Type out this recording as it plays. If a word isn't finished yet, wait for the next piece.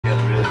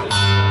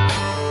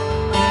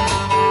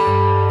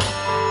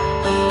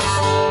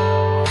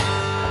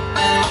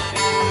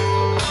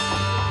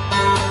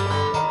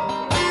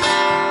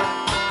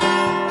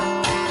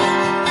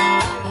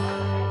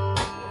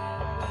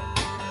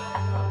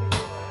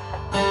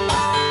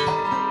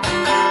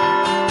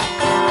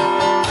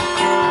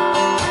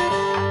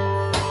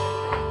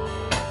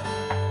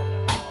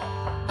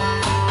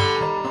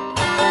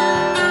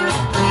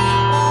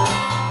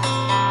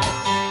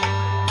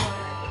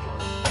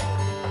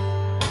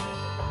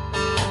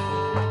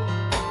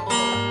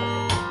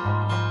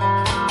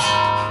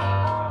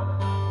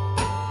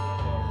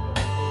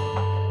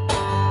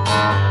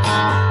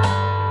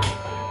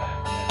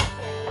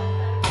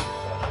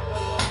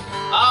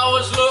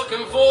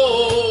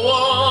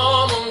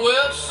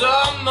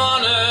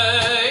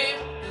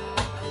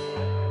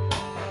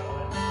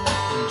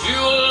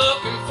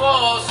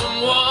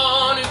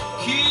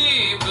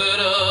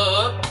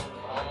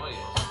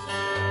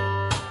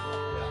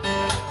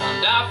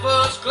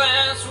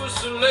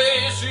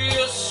she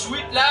is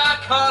sweet like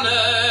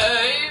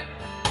honey.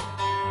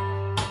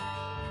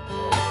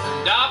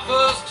 And our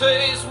first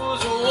taste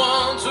was a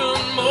wanton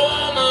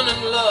moment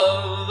in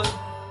love.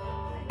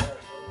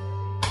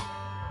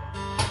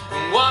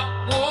 What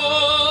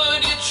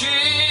would your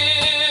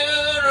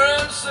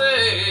children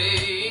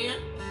say?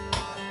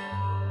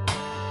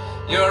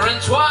 You're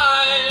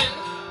entwined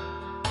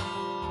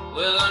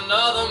with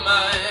another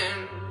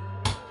man,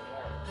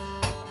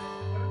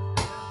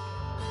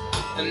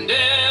 and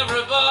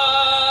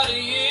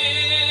everybody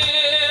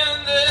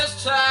in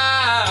this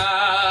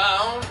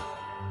town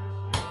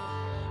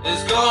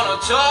is gonna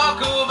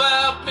talk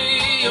about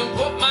me and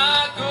put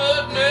my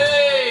good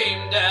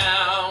name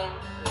down.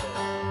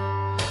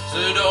 So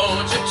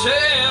don't you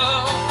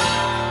tell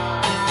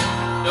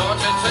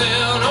nobody.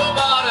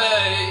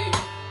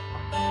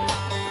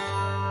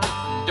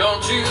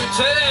 Don't you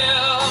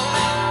tell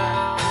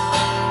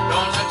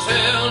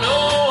no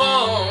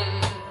one.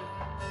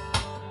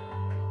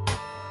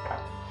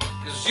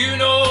 'Cause you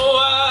know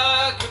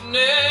I could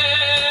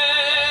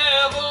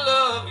never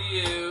love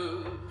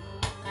you,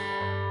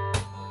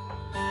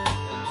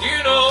 and you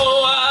know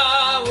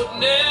I would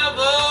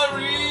never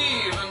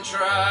even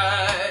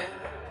try.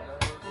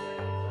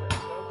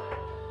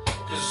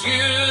 'Cause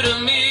you to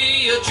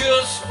me are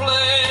just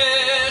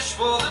flesh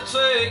for the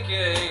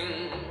taking,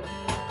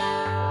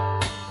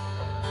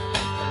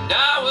 and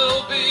I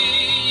will be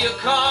your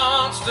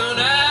constant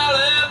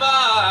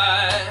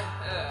alibi.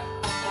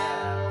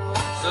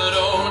 So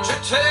don't you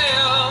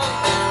tell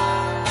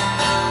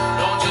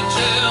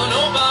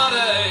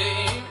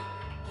nobody.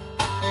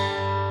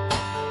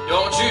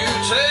 Don't you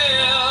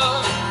tell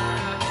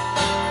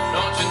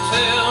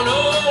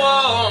no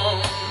one.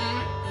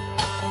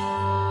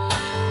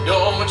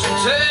 Don't you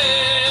tell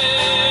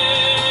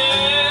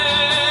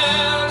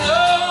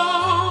nobody.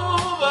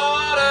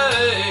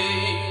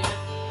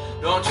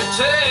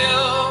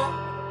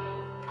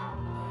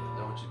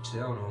 Don't you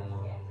tell no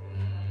one.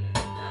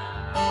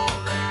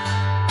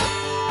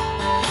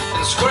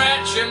 And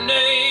scratch your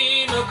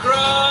name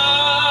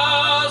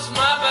across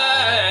my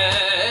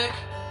back,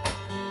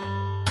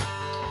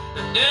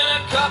 and in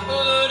a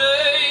couple of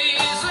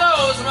days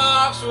those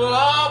marks will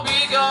all be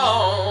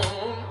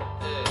gone.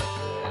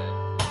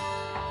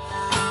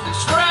 And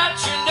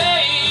scratch your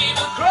name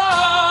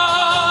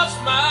across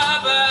my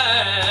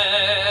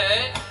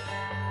back,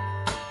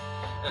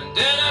 and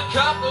in a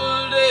couple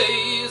of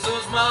days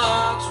those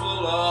marks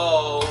will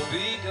all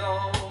be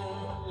gone.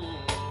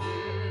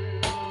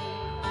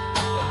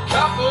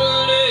 Couple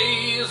of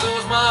days,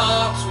 those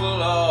marks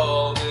will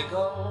all be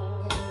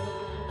gone.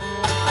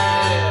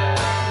 Yeah.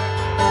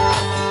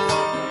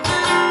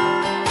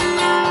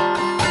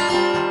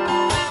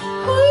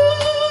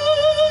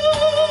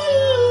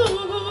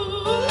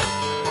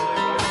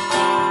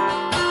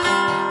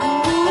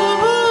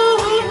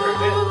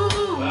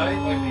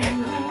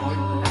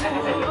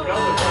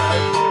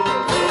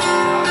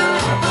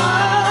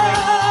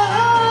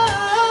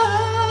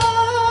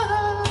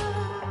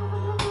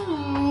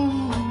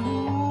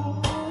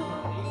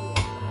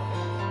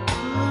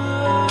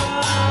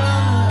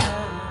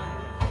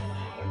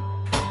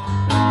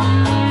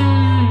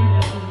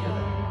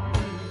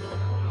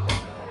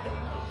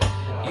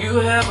 You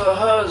have a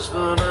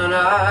husband and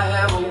I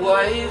have a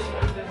wife.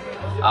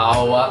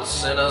 Oh, what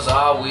sinners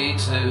are we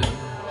two?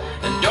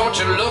 And don't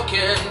you look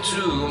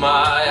into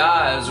my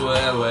eyes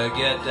where we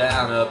get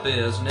down to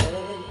business.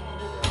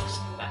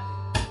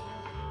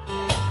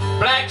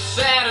 Black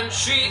satin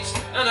sheets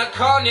and a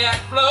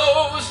cognac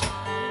flows,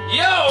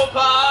 you're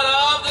part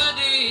of the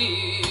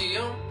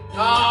deal.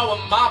 Oh,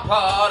 and my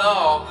part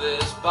of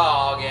this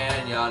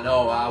bargain, you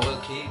know I will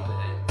keep it.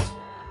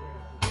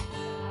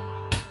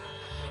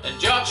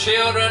 And your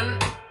children,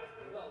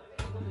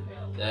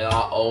 they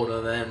are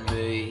older than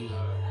me.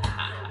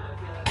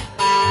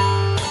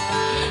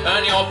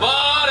 And your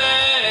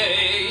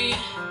body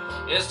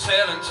is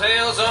telling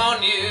tales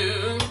on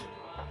you.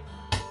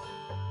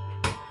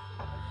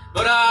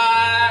 But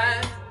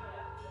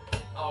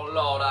oh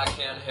Lord, I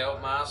can't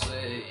help myself.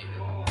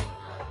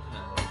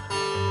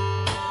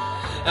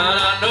 And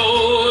I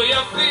know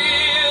you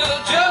feel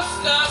just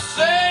the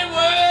same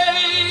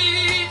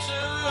way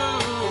too.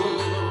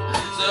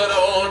 So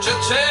don't you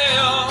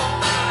tell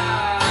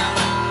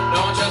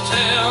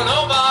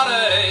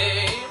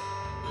nobody.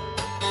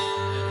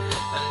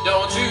 And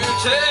don't you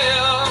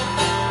tell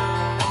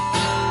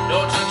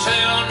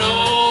no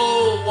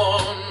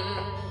one.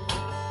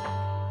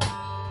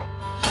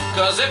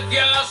 'Cause if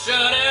you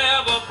should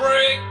ever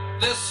break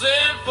this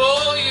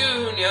sinful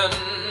union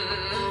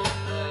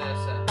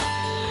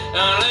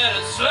and let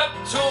it slip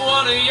to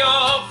one of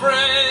your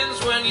friends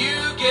when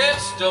you get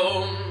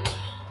stoned,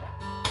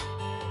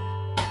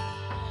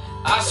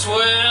 I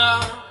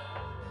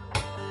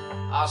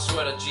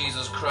swear to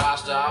Jesus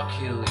Christ, I'll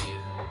kill you.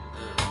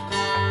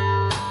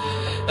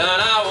 And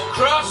I will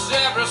crush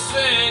every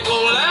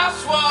single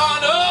last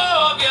one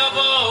of your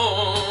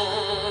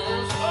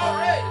bones. All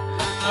right.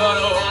 So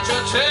don't you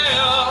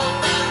tell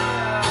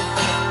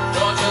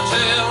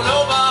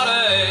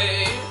nobody.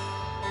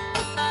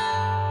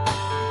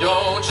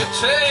 Don't you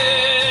tell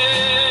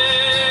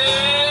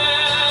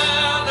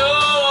no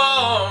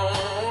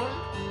one.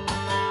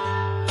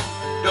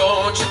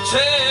 Don't you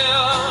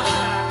tell.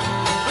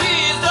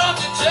 Please don't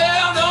you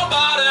tell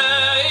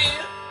nobody.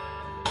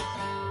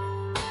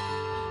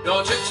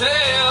 Don't you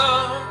tell.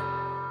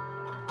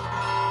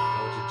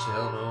 Don't you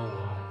tell no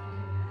one.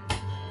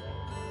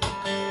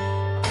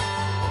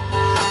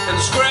 And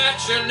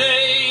scratch your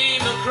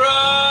name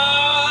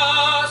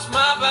across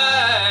my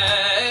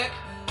back.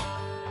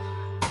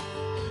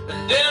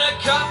 And in a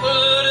couple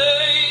of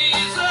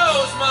days,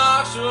 those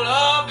marks will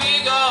all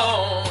be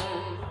gone.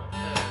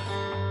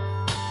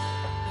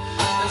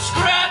 And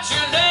scratch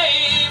your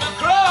name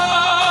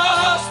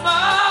across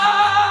my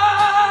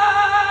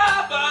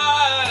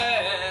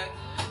back.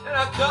 In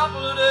a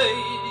couple of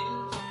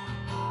days,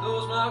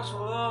 those marks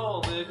will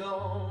all be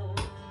gone.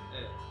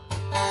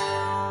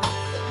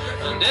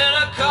 And in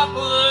a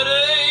couple of days,